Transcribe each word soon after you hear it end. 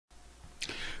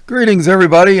Greetings,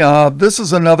 everybody. This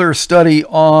is another study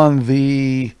on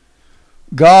the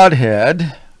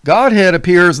Godhead. Godhead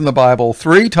appears in the Bible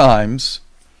 3 times,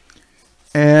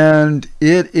 and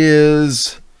it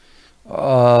is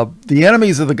the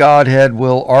enemies of the Godhead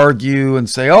will argue and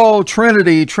say, "Oh,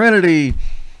 Trinity,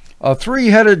 a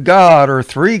three-headed God or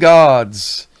 3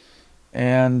 gods."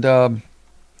 And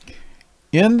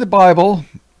in the Bible,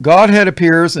 Godhead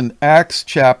appears in Acts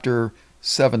chapter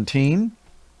 17.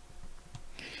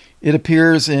 It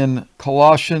appears in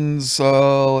Colossians,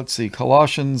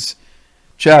 Colossians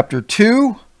chapter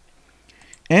 2,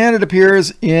 and it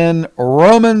appears in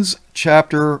Romans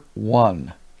chapter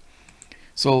 1.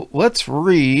 So let's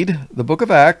read the book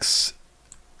of Acts,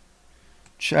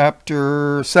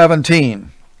 chapter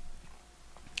 17.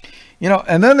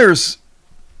 And then there's,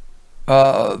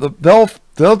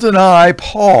 they'll deny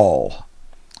Paul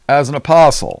as an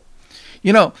apostle.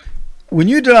 When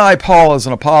you deny Paul as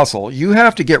an apostle, you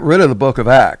have to get rid of the book of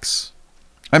Acts.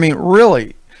 I mean,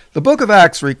 really, the book of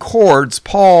Acts records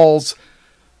Paul's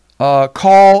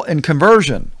call and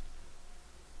conversion.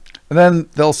 And then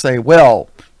they'll say, well,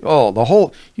 the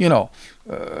whole,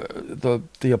 the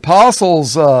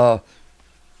apostles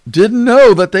didn't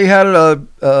know that they had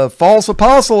a false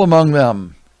apostle among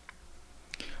them.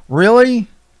 Really?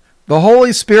 The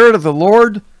Holy Spirit of the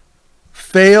Lord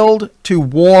failed to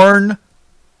warn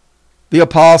the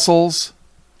apostles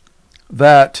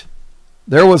that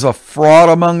there was a fraud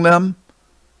among them,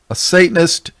 a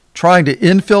Satanist trying to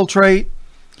infiltrate,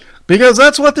 because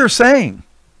that's what they're saying.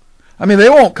 I mean, they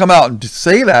won't come out and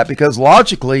say that because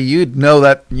logically you'd know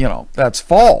that, that's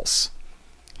false.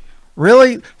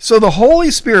 Really? So the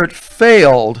Holy Spirit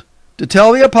failed to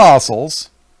tell the apostles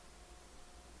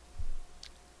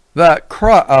that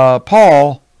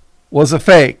Paul was a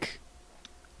fake.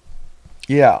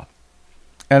 Yeah.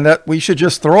 And that we should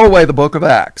just throw away the book of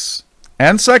Acts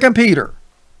and 2 Peter.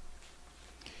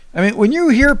 I mean, when you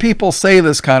hear people say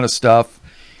this kind of stuff,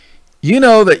 you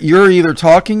know that you're either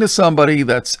talking to somebody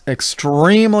that's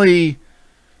extremely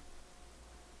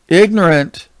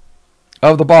ignorant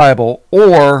of the Bible,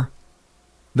 or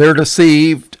they're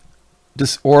deceived,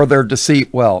 or they're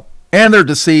deceived, or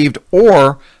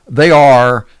they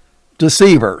are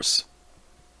deceivers.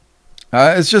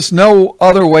 It's just no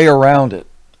other way around it.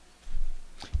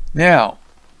 Now,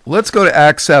 let's go to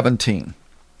Acts 17.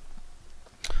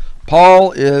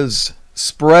 Paul is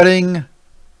spreading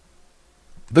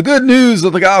the good news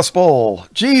of the gospel,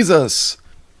 Jesus,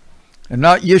 and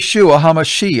not Yeshua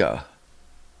HaMashiach.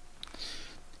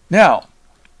 Now,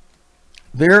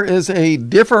 there is a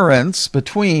difference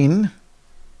between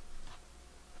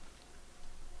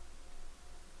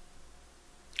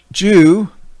Jews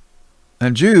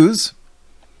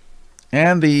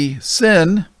and the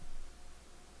sin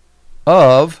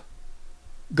of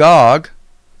Gog,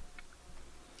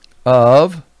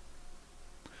 of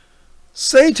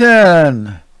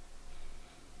Satan.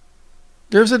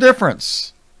 There's a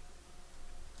difference.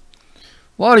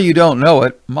 A lot of you don't know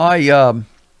it. I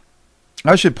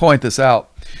should point this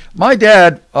out. My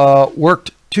dad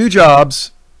worked 2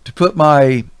 jobs to put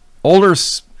my older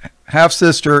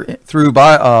half-sister through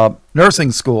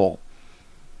nursing school.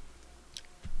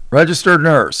 Registered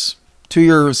nurse, 2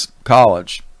 years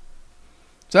college.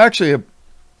 It's actually a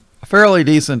fairly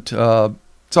decent,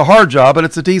 it's a hard job, but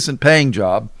it's a decent paying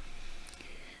job.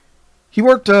 He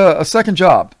worked a second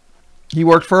job. He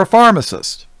worked for a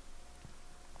pharmacist.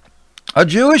 A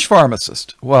Jewish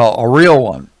pharmacist. Well, a real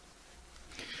one.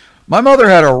 My mother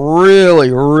had a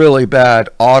really, really bad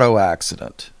auto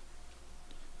accident.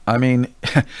 I mean,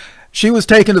 she was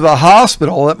taken to the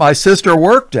hospital that my sister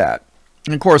worked at.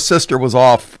 And of course, sister was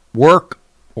off work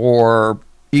or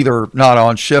either not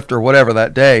on shift or whatever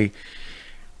that day.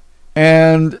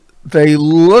 And they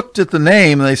looked at the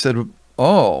name and they said,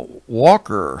 "Oh,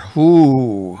 Walker,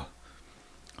 who?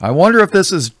 I wonder if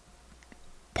this is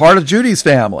part of Judy's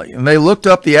family." And they looked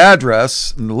up the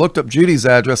address and looked up Judy's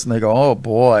address and they go, "Oh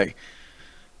boy,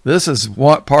 this is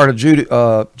what part of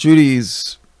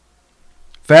Judy's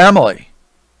family,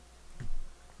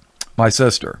 my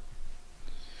sister."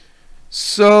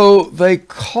 So they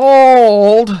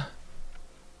called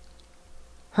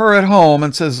her at home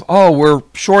and says, "Oh, we're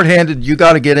shorthanded. You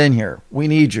got to get in here. We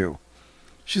need you."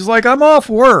 She's like, "I'm off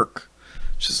work."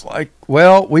 She's like,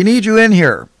 "Well, we need you in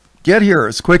here. Get here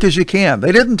as quick as you can."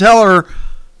 They didn't tell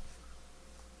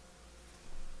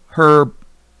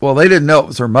well, they didn't know it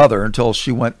was her mother until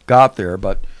she got there.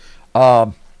 But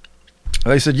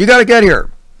they said, "You got to get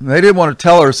here." And they didn't want to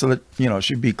tell her so that,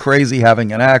 she'd be crazy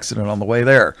having an accident on the way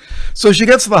there. So she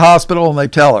gets to the hospital and they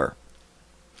tell her.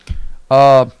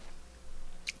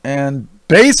 And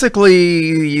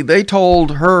basically, they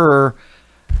told her,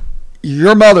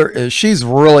 your mother, she's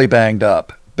really banged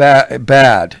up,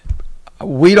 bad.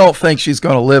 We don't think she's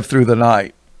going to live through the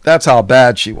night. That's how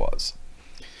bad she was.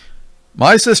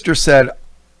 My sister said,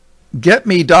 get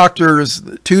me doctors,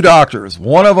 2 doctors.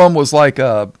 One of them was like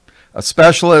a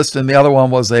specialist, and the other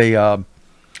one was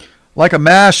like a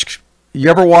MASH. You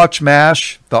ever watch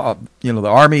MASH? The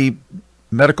Army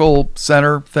Medical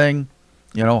Center thing,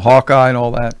 Hawkeye and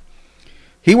all that.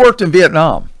 He worked in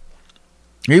Vietnam.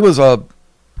 He was a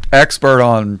expert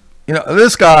on,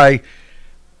 this guy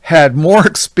had more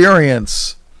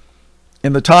experience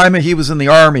in the time that he was in the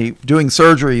Army doing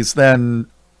surgeries than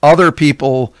other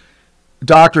people,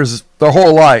 doctors, their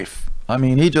whole life. I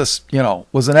mean, he just,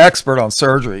 was an expert on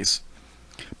surgeries.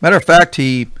 Matter of fact,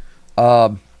 he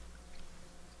wrote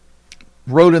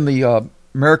in the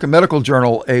American Medical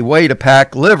Journal a way to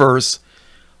pack livers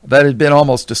that had been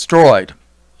almost destroyed.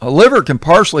 A liver can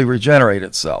partially regenerate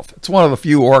itself. It's one of the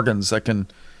few organs that can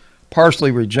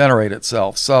partially regenerate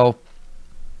itself. So,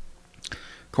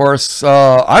 of course,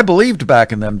 I believed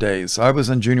back in them days. I was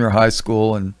in junior high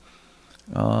school and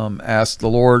asked the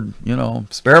Lord,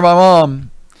 spare my mom.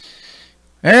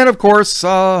 And, of course,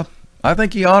 I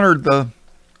think he honored the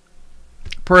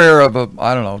prayer of a,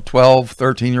 12,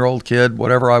 13-year-old kid,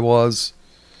 whatever I was,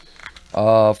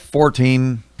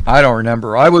 14, I don't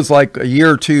remember. I was like a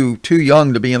year or two too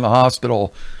young to be in the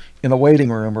hospital in the waiting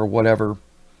room or whatever.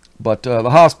 But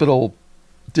the hospital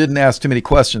didn't ask too many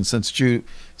questions since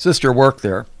sister worked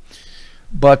there.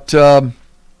 But the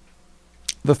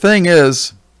thing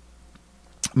is,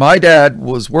 my dad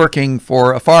was working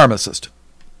for a pharmacist.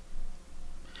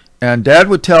 And Dad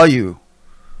would tell you,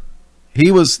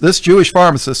 this Jewish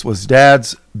pharmacist was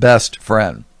Dad's best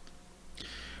friend.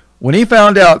 When he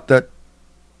found out that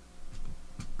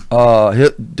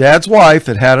Dad's wife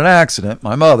had had an accident,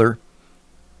 my mother,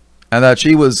 and that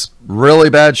she was really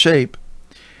bad shape,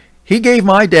 he gave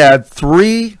my dad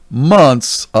 3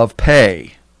 months of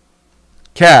pay,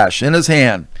 cash in his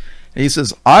hand. And he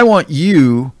says, I want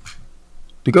you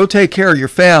to go take care of your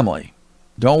family.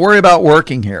 Don't worry about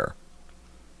working here.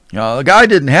 The guy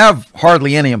didn't have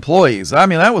hardly any employees. I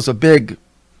mean, that was a big,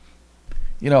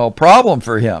 problem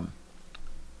for him.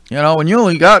 When you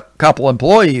only got a couple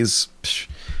employees,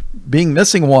 being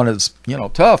missing one is,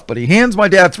 tough. But he hands my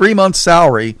dad 3 months'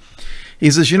 salary. He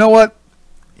says, you know what?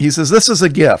 He says, this is a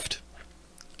gift.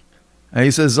 And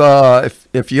he says,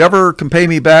 if you ever can pay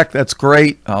me back, that's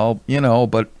great.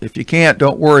 But if you can't,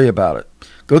 don't worry about it.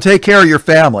 Go take care of your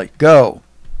family. Go.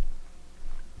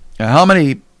 Now, how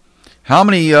many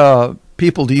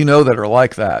people do you know that are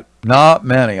like that? Not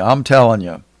many, I'm telling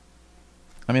you.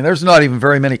 I mean, there's not even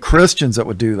very many Christians that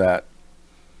would do that.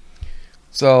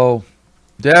 So,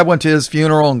 Dad went to his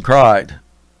funeral and cried.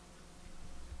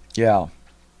 Yeah.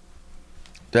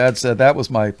 Dad said that was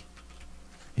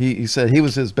he said he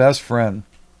was his best friend.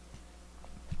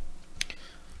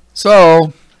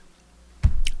 So,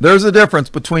 there's a difference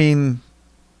between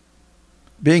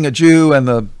being a Jew and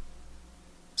the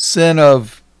sin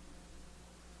of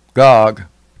Gog,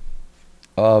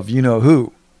 of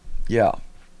you-know-who. Yeah.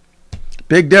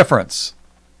 Big difference.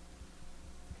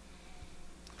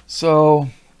 So,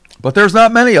 but there's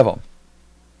not many of them.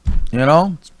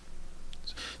 It's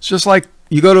just like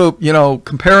you go to,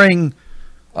 comparing,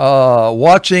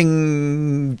 watching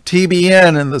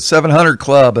TBN and the 700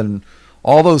 Club and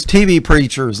all those TV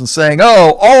preachers and saying,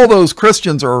 oh, all those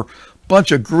Christians are a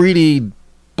bunch of greedy,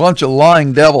 bunch of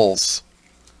lying devils.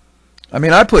 I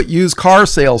mean, I put used car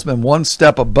salesmen one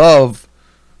step above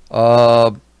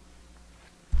TV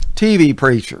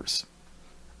preachers.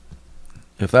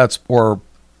 Or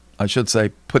I should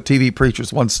say, put TV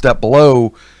preachers one step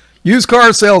below used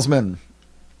car salesmen.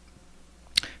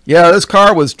 Yeah, this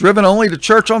car was driven only to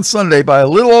church on Sunday by a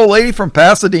little old lady from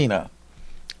Pasadena.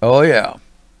 Oh, yeah.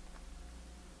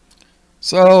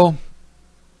 So,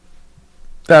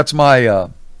 that's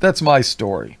my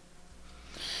story.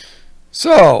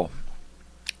 So,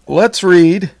 let's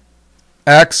read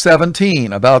Acts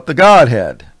 17 about the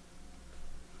Godhead.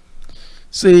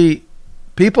 See,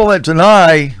 people that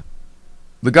deny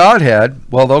the Godhead,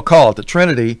 well, they'll call it the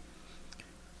Trinity,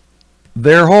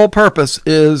 their whole purpose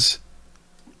is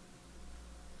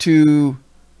to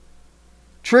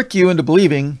trick you into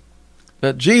believing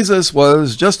that Jesus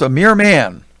was just a mere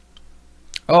man.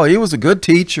 Oh, he was a good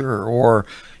teacher, or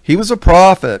he was a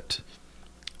prophet,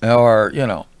 or,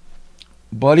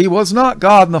 but he was not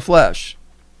God in the flesh.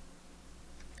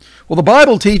 Well, the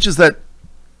Bible teaches that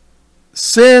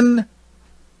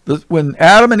when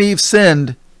Adam and Eve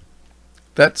sinned,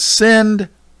 that sin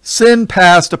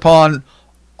passed upon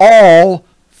all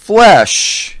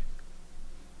flesh.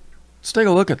 Let's take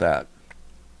a look at that.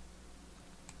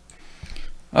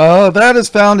 That is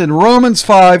found in Romans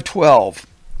 5:12.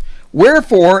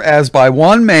 Wherefore, as by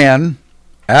one man,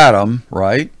 Adam,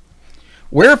 right?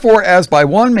 Wherefore, as by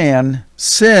one man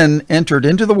sin entered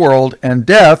into the world, and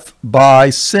death by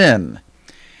sin.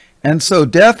 And so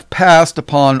death passed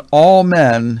upon all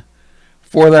men,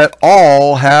 for that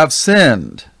all have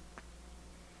sinned.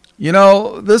 You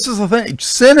know, this is the thing.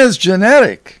 Sin is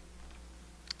genetic.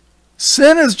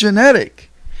 Sin is genetic.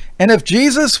 And if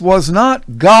Jesus was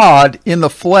not God in the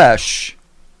flesh,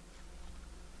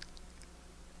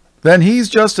 then he's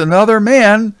just another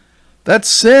man that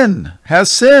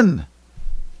has sin.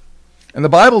 And the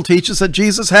Bible teaches that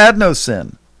Jesus had no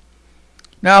sin.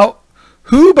 Now,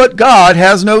 who but God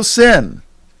has no sin?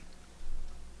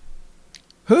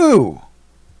 Who?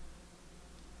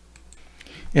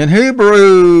 In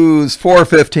Hebrews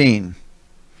 4:15,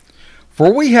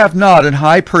 for we have not an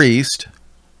high priest,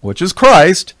 which is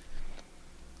Christ,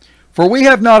 for we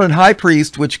have not an high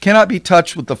priest which cannot be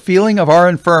touched with the feeling of our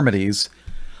infirmities,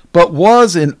 but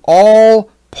was in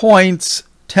all points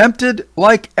tempted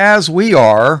like as we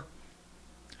are,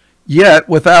 yet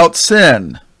without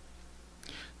sin.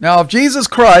 Now, if Jesus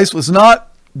Christ was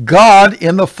not God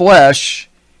in the flesh,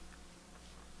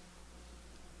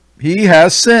 he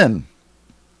has sin.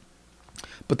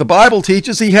 But the Bible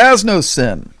teaches he has no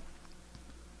sin.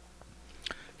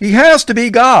 He has to be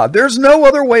God. There's no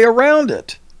other way around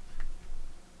it.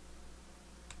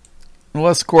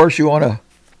 Unless, of course, you want to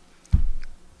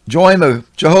join the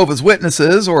Jehovah's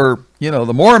Witnesses or,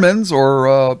 the Mormons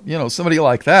or, somebody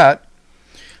like that.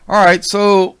 All right,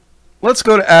 so let's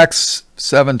go to Acts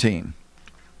 17.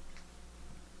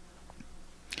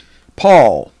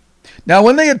 Paul. Now,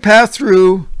 when they had passed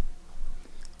through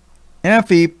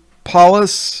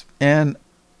Amphipolis and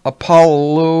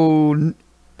Apollonia,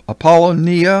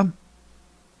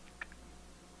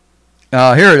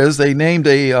 here it is, they named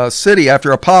a city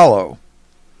after Apollo,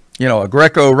 a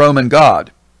Greco-Roman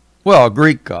god. Well, a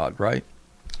Greek god, right?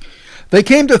 They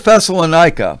came to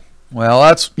Thessalonica. Well,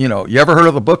 that's, you ever heard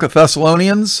of the book of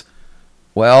Thessalonians?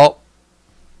 Well,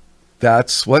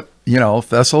 that's what,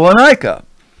 Thessalonica.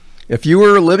 If you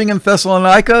were living in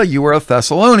Thessalonica, you were a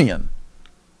Thessalonian.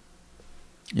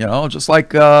 Just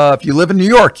like if you live in New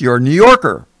York, you're a New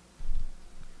Yorker.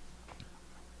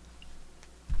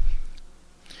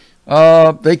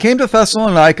 They came to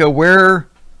Thessalonica, where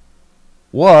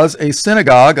was a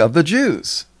synagogue of the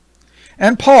Jews.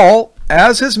 And Paul,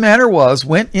 as his manner was,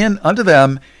 went in unto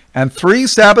them, and 3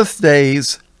 Sabbath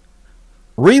days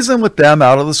reasoned with them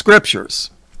out of the Scriptures.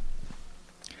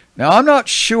 Now, I'm not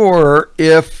sure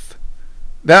if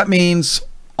that means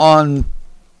on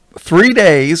 3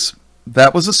 days,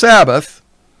 that was a Sabbath,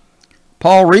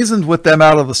 Paul reasoned with them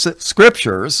out of the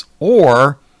Scriptures,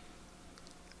 or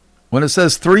when it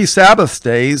says 3 Sabbath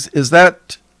days, is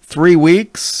that 3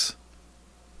 weeks?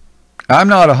 I'm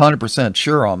not 100%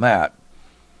 sure on that.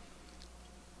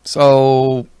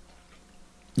 So,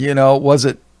 was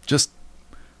it just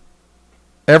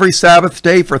every Sabbath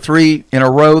day for 3 in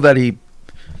a row that he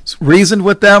reasoned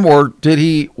with them, or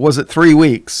was it 3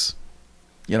 weeks?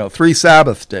 3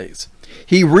 Sabbath days.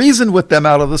 He reasoned with them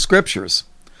out of the Scriptures,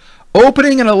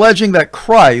 opening and alleging that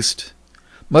Christ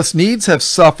must needs have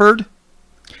suffered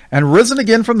and risen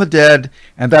again from the dead,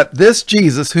 and that this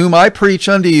Jesus whom I preach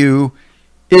unto you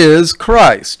is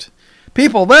Christ.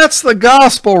 People, that's the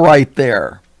gospel right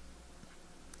there.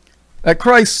 That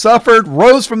Christ suffered,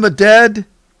 rose from the dead.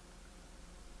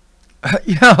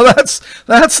 That's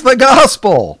the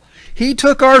gospel. He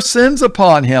took our sins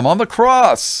upon him on the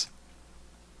cross.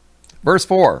 Verse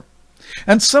 4.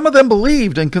 And some of them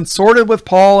believed and consorted with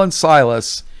Paul and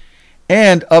Silas,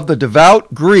 and of the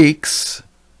devout Greeks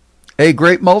a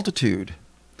great multitude,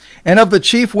 and of the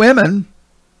chief women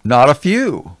not a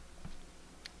few.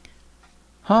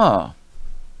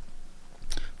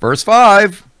 Verse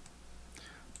 5.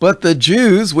 But the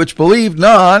Jews which believed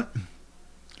not,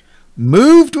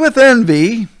 moved with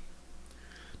envy,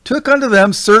 took unto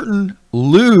them certain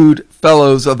lewd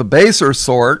fellows of the baser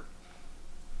sort.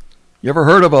 You ever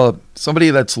heard of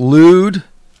somebody that's lewd?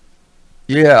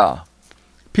 Yeah.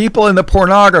 People in the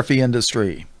pornography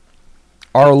industry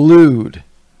are lewd.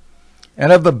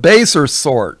 And of the baser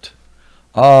sort.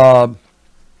 You're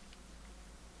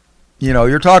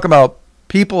talking about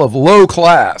people of low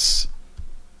class.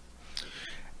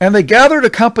 And they gathered a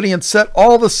company and set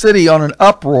all the city on an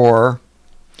uproar,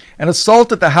 and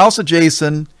assaulted the house of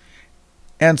Jason,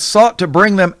 and sought to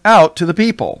bring them out to the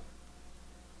people.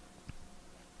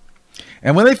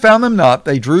 And when they found them not,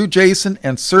 they drew Jason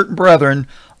and certain brethren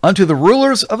unto the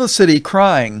rulers of the city,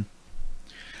 crying,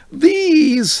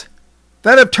 These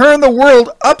that have turned the world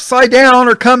upside down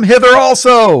are come hither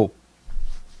also.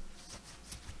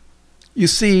 You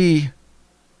see,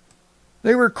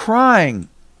 they were crying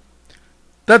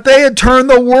that they had turned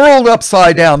the world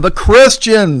upside down. The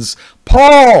Christians,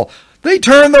 Paul, they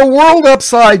turned the world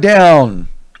upside down.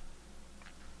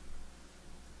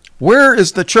 Where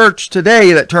is the church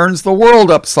today that turns the world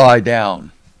upside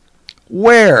down?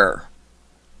 Where?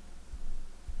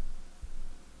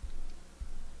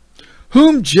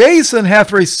 Whom Jason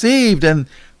hath received, and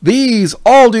these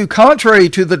all do contrary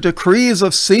to the decrees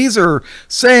of Caesar,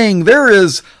 saying, there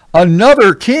is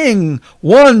another king,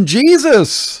 one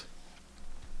Jesus.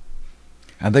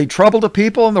 And they troubled the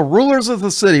people and the rulers of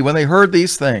the city when they heard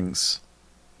these things.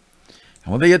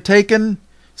 And when they had taken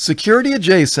security of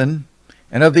Jason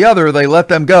and of the other, they let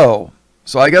them go.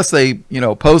 So I guess they,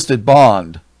 posted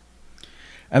bond.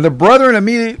 And the brethren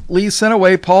immediately sent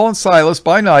away Paul and Silas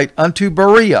by night unto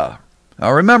Berea.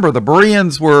 Now remember, the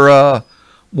Bereans were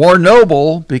more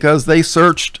noble because they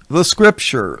searched the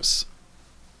scriptures.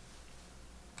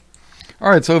 All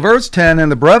right, so verse 10,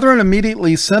 and the brethren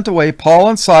immediately sent away Paul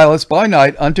and Silas by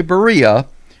night unto Berea,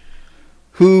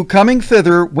 who coming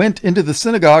thither went into the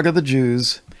synagogue of the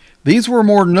Jews. These were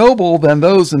more noble than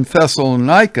those in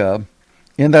Thessalonica,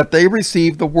 in that they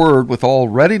received the word with all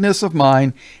readiness of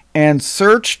mind, and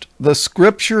searched the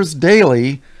scriptures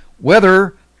daily,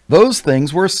 whether those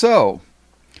things were so.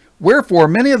 Wherefore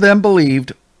many of them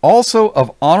believed, also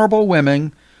of honorable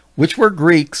women, which were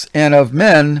Greeks, and of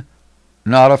men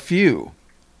not a few.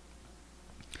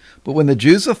 But when the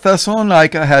Jews of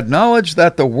Thessalonica had knowledge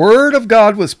that the word of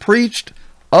God was preached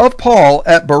of Paul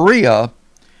at Berea,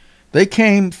 they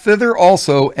came thither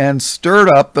also and stirred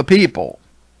up the people.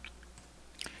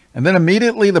 And then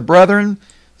immediately the brethren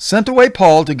sent away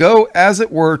Paul to go as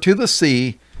it were to the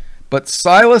sea, but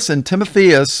Silas and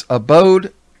Timotheus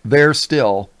abode there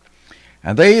still.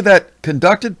 And they that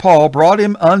conducted Paul brought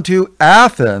him unto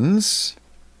Athens,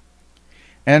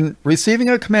 and receiving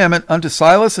a commandment unto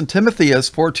Silas and Timotheus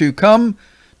for to come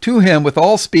to him with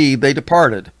all speed, they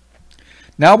departed.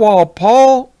 Now while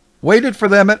Paul waited for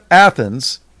them at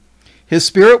Athens, his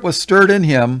spirit was stirred in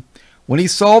him when he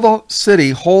saw the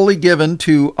city wholly given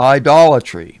to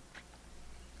idolatry.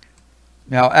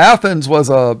 Now Athens was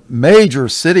a major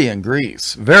city in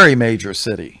Greece, very major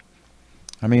city.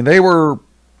 I mean, they were,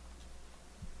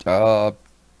 they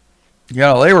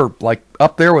were like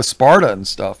up there with Sparta and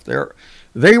stuff.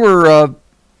 They were,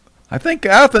 I think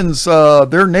Athens,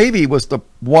 their navy was the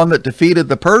one that defeated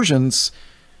the Persians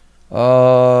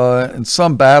in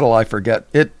some battle. I forget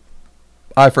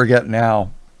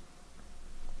now.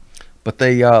 But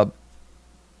they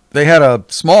had a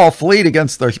small fleet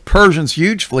against the Persians'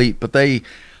 huge fleet, but they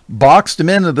boxed them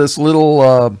into this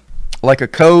little, like a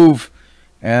cove,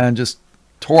 and just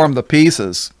tore them to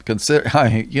pieces.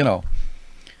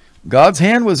 God's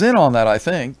hand was in on that, I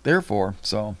think, therefore,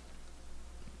 So,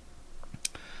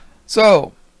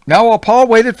 now while Paul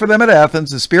waited for them at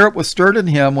Athens, his spirit was stirred in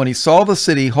him when he saw the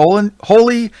city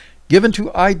wholly given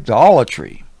to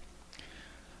idolatry.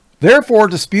 Therefore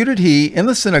disputed he in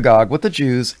the synagogue with the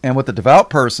Jews and with the devout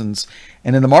persons,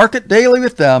 and in the market daily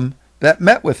with them that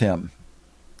met with him.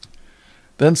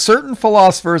 Then certain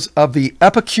philosophers of the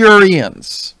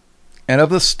Epicureans and of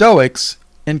the Stoics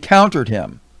encountered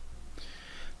him.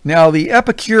 Now the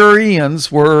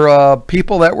Epicureans were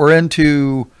people that were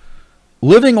into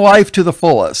living life to the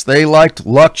fullest. They liked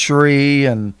luxury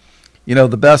and,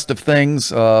 the best of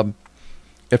things.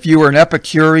 If you were an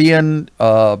Epicurean,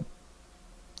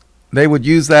 they would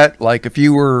use that like if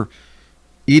you were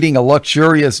eating a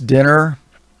luxurious dinner,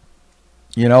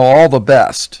 all the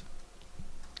best.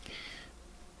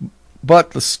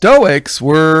 But the Stoics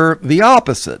were the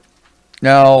opposite.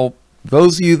 Now,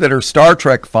 those of you that are Star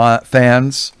Trek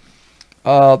fans,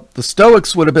 the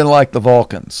Stoics would have been like the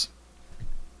Vulcans.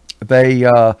 They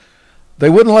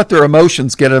wouldn't let their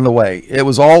emotions get in the way. It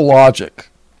was all logic.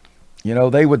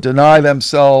 They would deny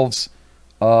themselves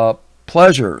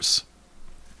pleasures.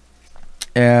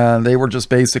 And they were just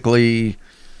basically,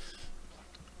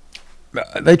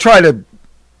 they try to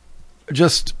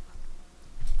just,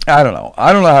 I don't know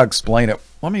how to explain it.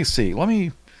 Let me see. Let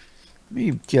me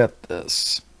get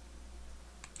this.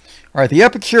 All right, the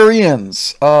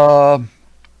Epicureans,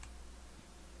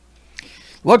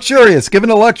 luxurious, given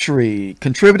to luxury,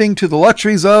 contributing to the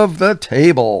luxuries of the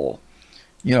table,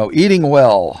 eating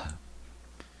well.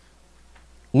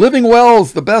 Living well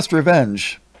is the best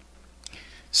revenge.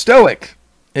 Stoic,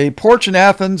 a porch in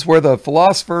Athens where the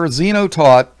philosopher Zeno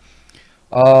taught.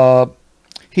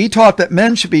 He taught that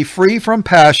men should be free from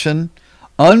passion,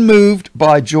 unmoved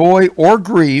by joy or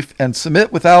grief, and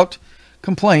submit without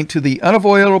complaint to the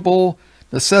unavoidable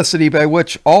necessity by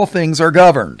which all things are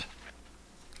governed.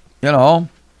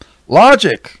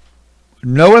 Logic,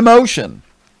 no emotion.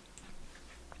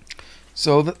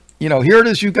 So, here it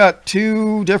is. You've got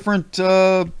two different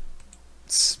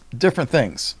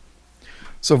things.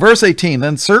 So verse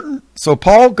 18, so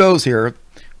Paul goes here,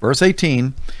 verse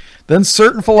 18, then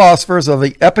certain philosophers of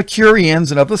the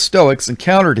Epicureans and of the Stoics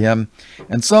encountered him,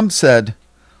 and some said,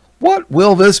 "What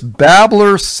will this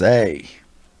babbler say?"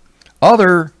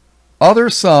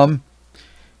 Some,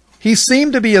 he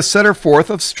seemed to be a setter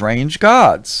forth of strange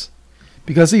gods,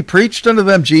 because he preached unto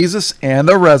them Jesus and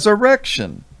the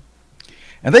resurrection.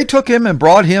 And they took him and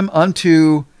brought him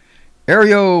unto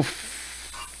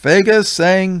Areopagus,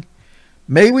 saying,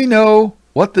 May we know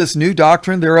what this new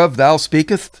doctrine thereof thou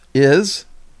speakest is?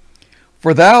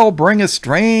 For thou bringest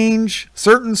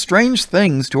certain strange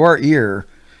things to our ear.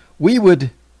 We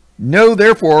would know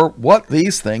therefore what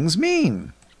these things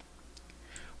mean.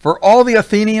 For all the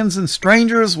Athenians and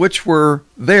strangers which were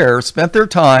there spent their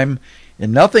time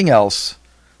in nothing else,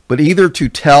 but either to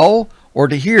tell or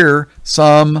to hear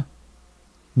some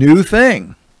new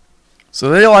thing. So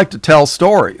they like to tell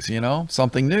stories,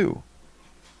 something new.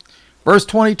 Verse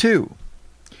 22.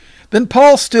 Then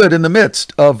Paul stood in the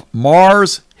midst of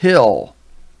Mars Hill.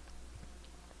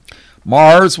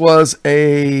 Mars was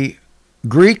a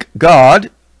Greek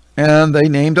god, and they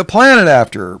named a planet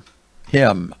after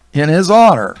him in his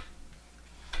honor.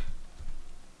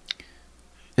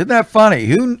 Isn't that funny?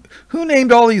 Who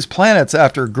named all these planets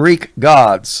after Greek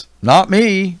gods? Not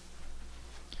me.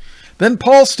 Then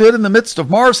Paul stood in the midst of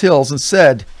Mars Hills and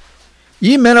said,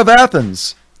 Ye men of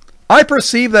Athens, I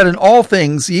perceive that in all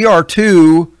things ye are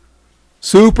too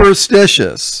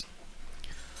superstitious.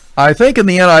 I think in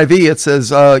the NIV it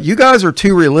says, you guys are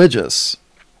too religious.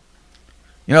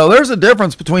 There's a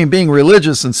difference between being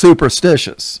religious and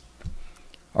superstitious.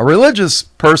 A religious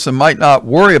person might not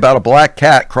worry about a black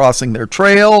cat crossing their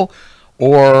trail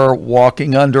or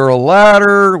walking under a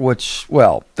ladder, which,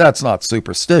 well, that's not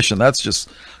superstition. That's just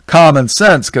common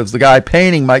sense, because the guy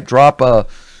painting might drop or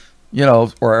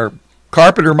a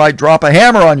carpenter might drop a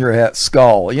hammer on your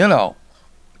skull, But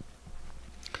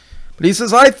he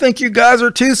says, I think you guys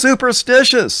are too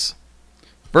superstitious.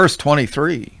 Verse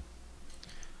 23.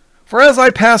 For as I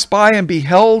passed by and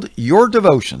beheld your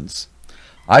devotions,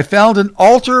 I found an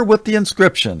altar with the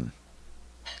inscription,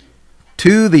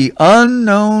 To the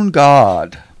unknown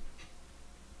God.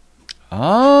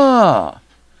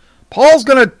 Paul's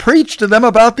going to preach to them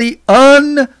about the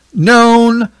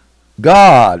unknown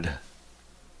God.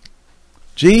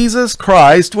 Jesus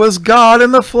Christ was God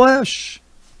in the flesh.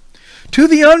 To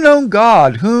the unknown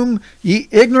God, whom ye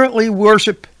ignorantly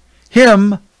worship,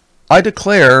 him I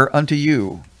declare unto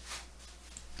you.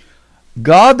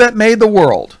 God that made the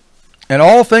world and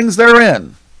all things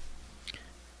therein.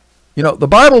 The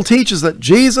Bible teaches that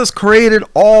Jesus created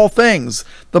all things.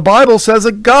 The Bible says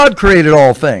that God created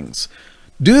all things.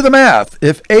 Do the math.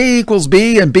 If A equals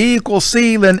B and B equals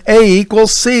C, then A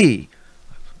equals C.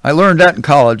 I learned that in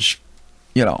college.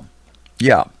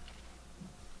 Yeah.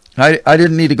 I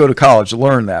didn't need to go to college to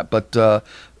learn that, but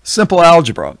simple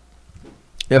algebra.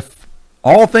 If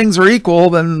all things are equal,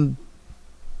 then,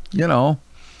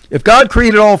 if God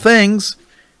created all things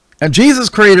and Jesus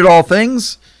created all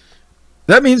things,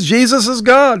 that means Jesus is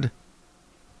God.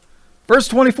 Verse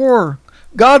 24,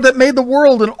 God that made the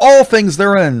world and all things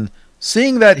therein,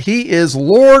 seeing that he is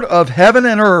Lord of heaven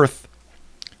and earth,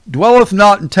 dwelleth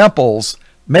not in temples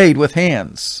made with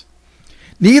hands.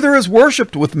 Neither is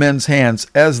worshipped with men's hands,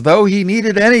 as though he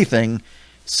needed anything,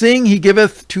 seeing he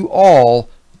giveth to all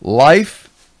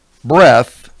life,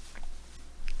 breath,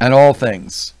 and all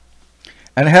things.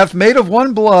 And hath made of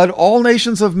one blood all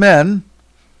nations of men.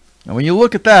 And when you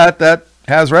look at that, that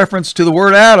has reference to the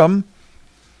word Adam.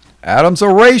 Adam's a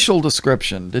racial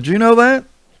description. Did you know that?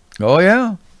 Oh,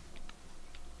 yeah.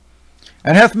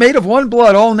 And hath made of one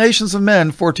blood all nations of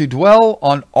men for to dwell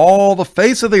on all the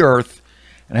face of the earth,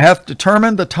 and hath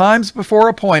determined the times before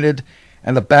appointed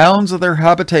and the bounds of their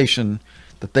habitation,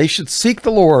 that they should seek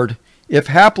the Lord, if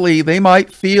haply they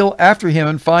might feel after him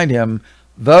and find him,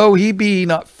 though he be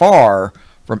not far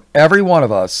from every one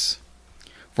of us.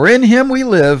 For in him we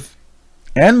live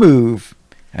and move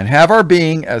and have our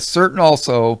being, as certain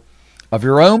also of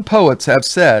your own poets have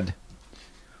said,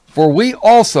 for we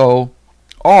also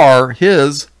are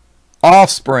his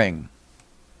offspring.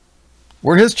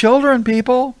 We're his children,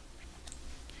 people.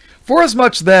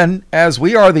 Forasmuch then as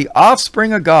we are the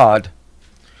offspring of God,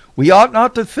 we ought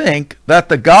not to think that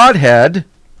the Godhead,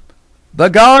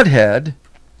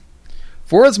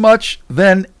 forasmuch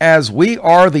then as we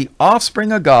are the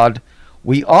offspring of God,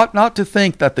 we ought not to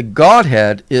think that the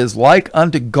Godhead is like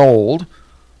unto gold,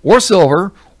 or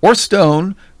silver, or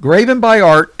stone, graven by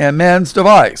art and man's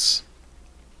device.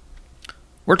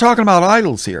 We're talking about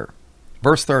idols here.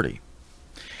 Verse 30.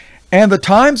 And the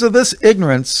times of this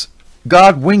ignorance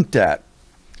God winked at,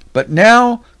 but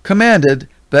now commanded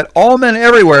that all men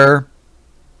everywhere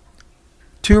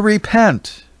to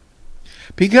repent,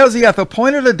 because he hath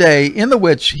appointed a day in the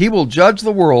which he will judge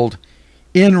the world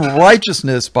in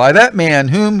righteousness by that man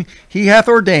whom he hath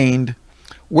ordained.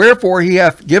 Wherefore he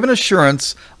hath given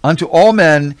assurance unto all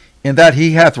men in that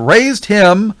he hath raised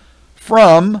him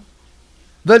from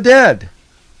the dead.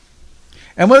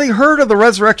 And when he heard of the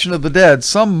resurrection of the dead,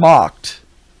 some mocked,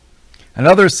 and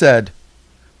others said,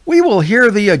 We will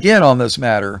hear thee again on this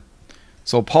matter.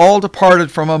 So Paul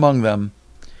departed from among them.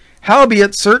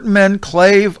 Howbeit certain men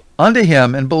clave unto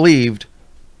him and believed,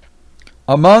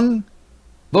 among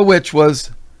the which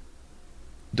was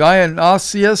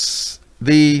Dionysius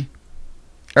the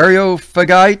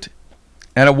Areophagite,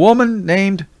 and a woman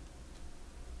named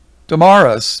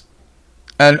Damaris,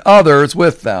 and others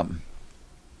with them.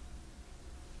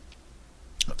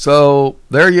 So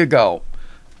there you go.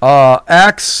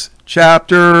 Acts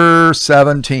chapter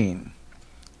 17.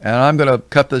 And I'm going to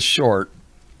cut this short.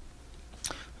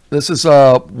 This is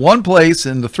one place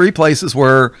in the three places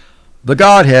where the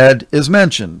Godhead is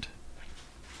mentioned.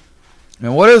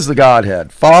 And what is the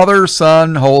Godhead? Father,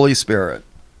 Son, Holy Spirit.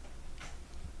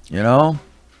 You know?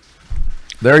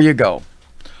 There you go.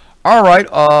 All right.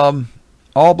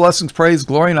 All blessings, praise,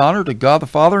 glory, and honor to God the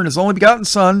Father and his only begotten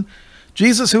Son,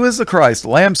 Jesus, who is the Christ, the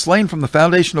Lamb slain from the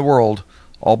foundation of the world.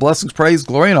 All blessings, praise,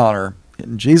 glory, and honor.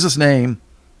 In Jesus' name,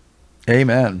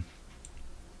 amen.